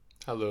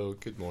Hello,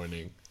 good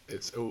morning.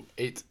 It's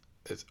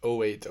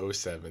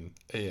 08:07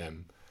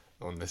 a.m.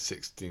 on the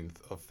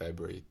 16th of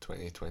February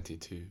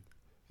 2022.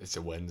 It's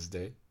a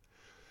Wednesday.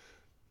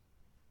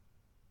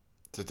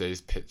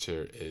 Today's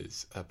picture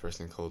is a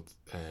person called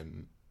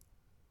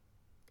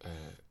uh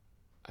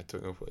I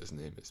don't know what his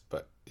name is,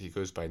 but he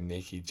goes by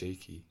Nakey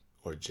Jakey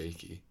or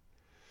Jakey,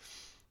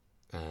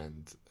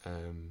 and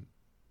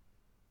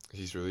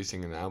he's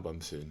releasing an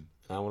album soon.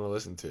 And I want to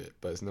listen to it,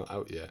 but it's not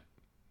out yet.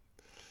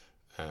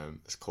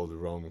 It's called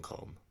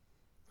Rom-Com.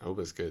 I hope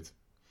it's good.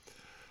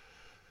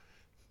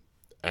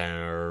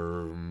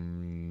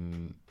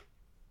 Um,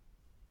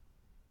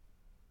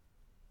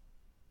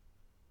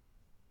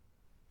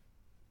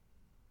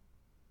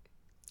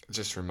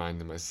 just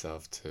reminding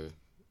myself to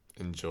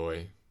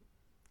enjoy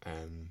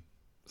um,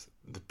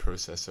 the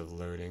process of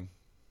learning.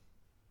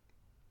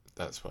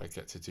 That's what I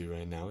get to do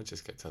right now. I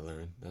just get to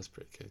learn. That's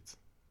pretty good.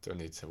 Don't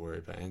need to worry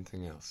about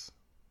anything else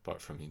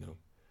apart from,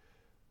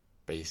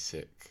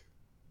 basic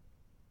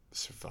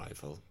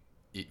survival.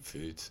 Eat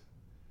food,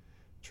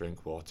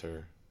 drink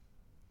water,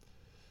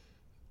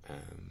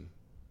 um,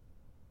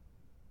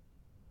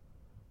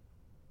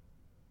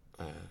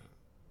 uh,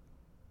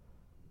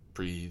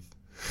 breathe,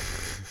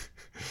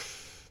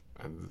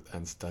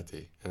 and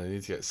study. And I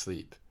need to get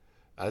sleep.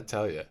 I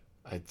tell you,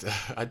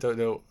 I don't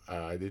know.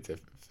 I need to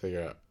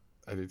figure out.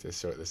 I need to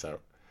sort this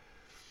out.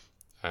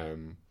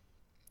 Um,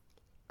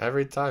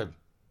 every time.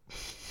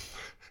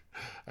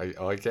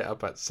 I get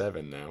up at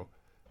 7 now.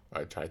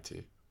 I try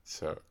to,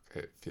 so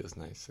it feels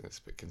nice and it's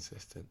a bit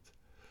consistent.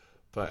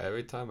 But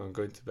every time I'm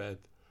going to bed,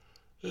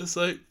 it's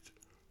like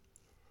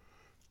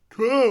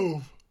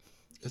 12.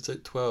 It's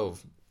like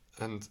 12,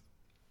 and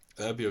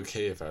that'd be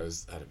okay if I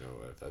don't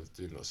know, if I was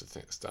doing lots of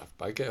stuff.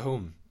 But I get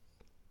home,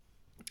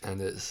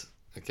 and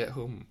I get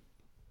home.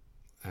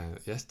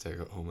 Yesterday I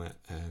got home at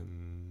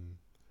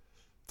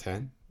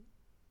 10.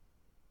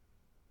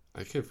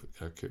 I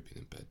could be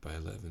in bed by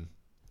 11.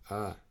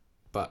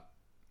 But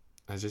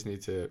I just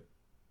need to.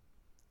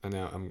 And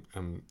now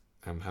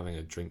I'm having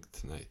a drink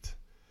tonight.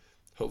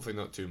 Hopefully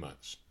not too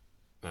much.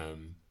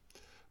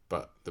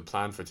 But the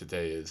plan for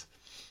today is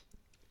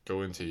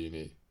go into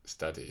uni,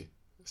 study.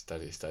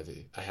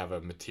 I have a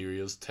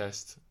materials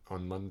test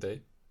on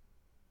Monday,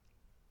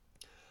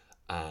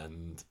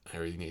 and I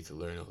really need to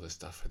learn all the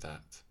stuff for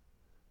that.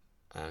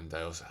 And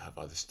I also have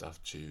other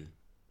stuff due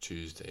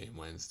Tuesday and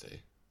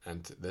Wednesday,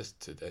 and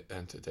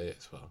today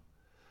as well.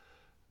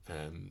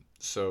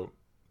 So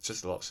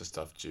just lots of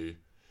stuff due.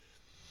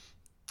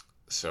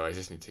 So I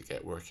just need to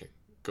get working.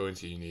 Go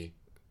into uni,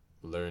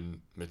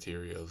 learn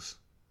materials.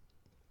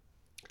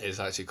 It's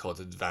actually called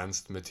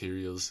Advanced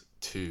Materials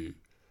 2.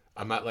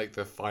 I'm at like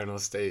the final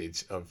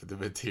stage of the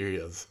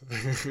materials.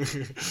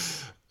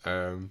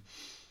 um,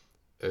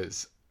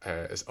 it's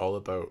all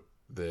about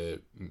the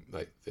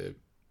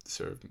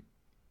sort of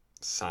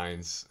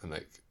science and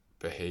like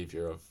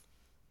behavior of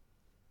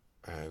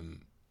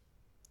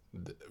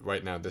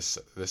right now this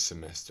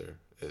semester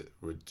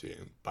we're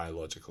doing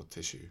biological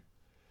tissue.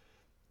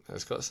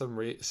 It's got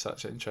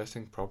such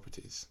interesting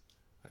properties.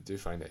 I do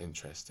find it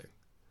interesting.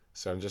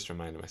 So I'm just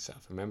reminding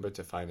myself, remember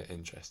to find it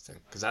interesting,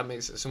 because that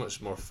makes it so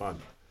much more fun.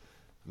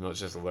 I'm not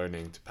just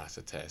learning to pass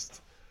a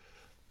test.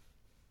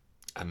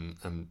 I'm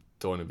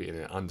don't want to be in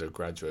an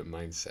undergraduate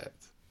mindset.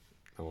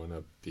 I want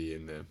to be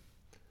in the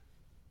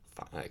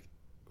like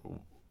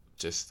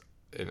just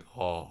in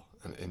awe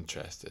and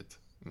interested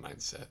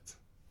mindset.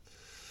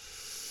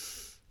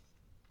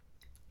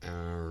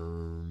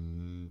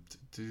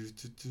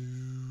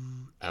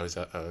 I was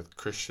at a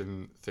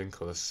Christian thing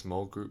called a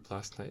small group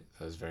last night.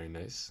 That was very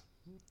nice.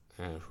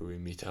 Where we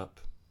meet up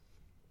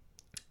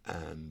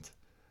and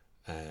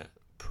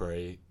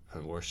pray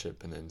and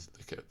worship, and then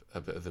look at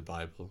a bit of the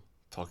Bible,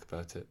 talk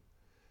about it,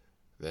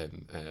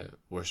 then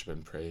worship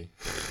and pray,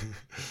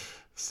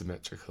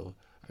 symmetrical,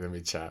 and then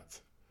we chat,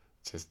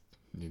 just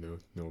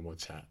normal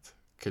chat.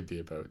 Could be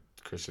about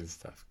Christian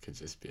stuff, could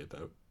just be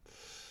about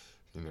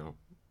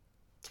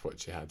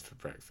what you had for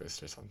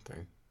breakfast or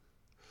something.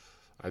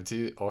 I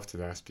do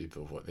often ask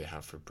people what they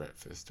have for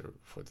breakfast or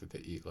what did they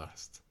eat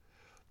last.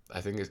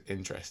 I think it's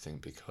interesting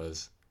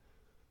because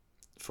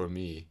for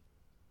me,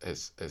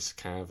 it's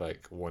kind of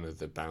like one of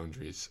the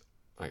boundaries,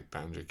 like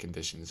boundary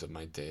conditions of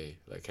my day.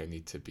 Like I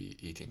need to be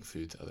eating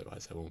food,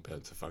 otherwise I won't be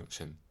able to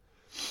function.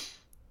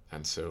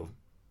 And so,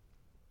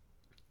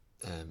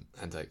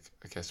 and like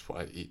I guess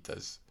what I eat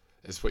is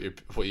what you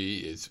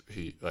eat is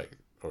who you, like,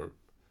 or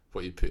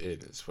what you put in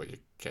is what you're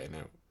getting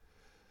out.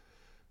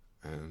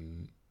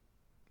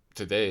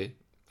 Today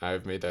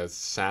I've made a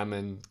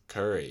salmon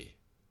curry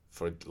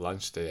for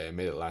lunch today. I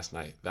made it last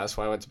night. That's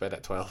why I went to bed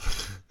at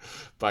 12.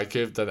 But I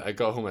could have done it. I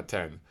got home at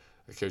 10.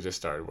 I could have just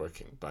started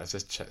working, but I was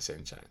just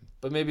sitting chatting.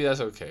 But maybe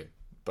that's okay.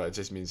 But it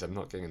just means I'm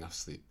not getting enough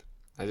sleep.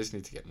 I just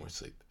need to get more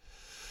sleep.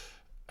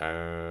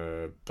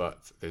 But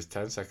there's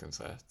 10 seconds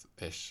left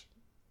ish.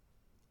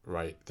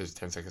 Right, there's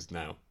 10 seconds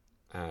now.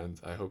 And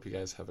I hope you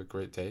guys have a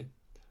great day.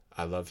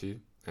 I love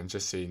you. And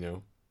just so you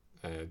know,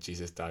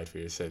 Jesus died for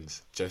your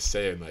sins. Just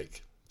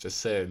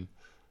saying.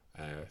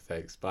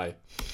 Thanks. Bye.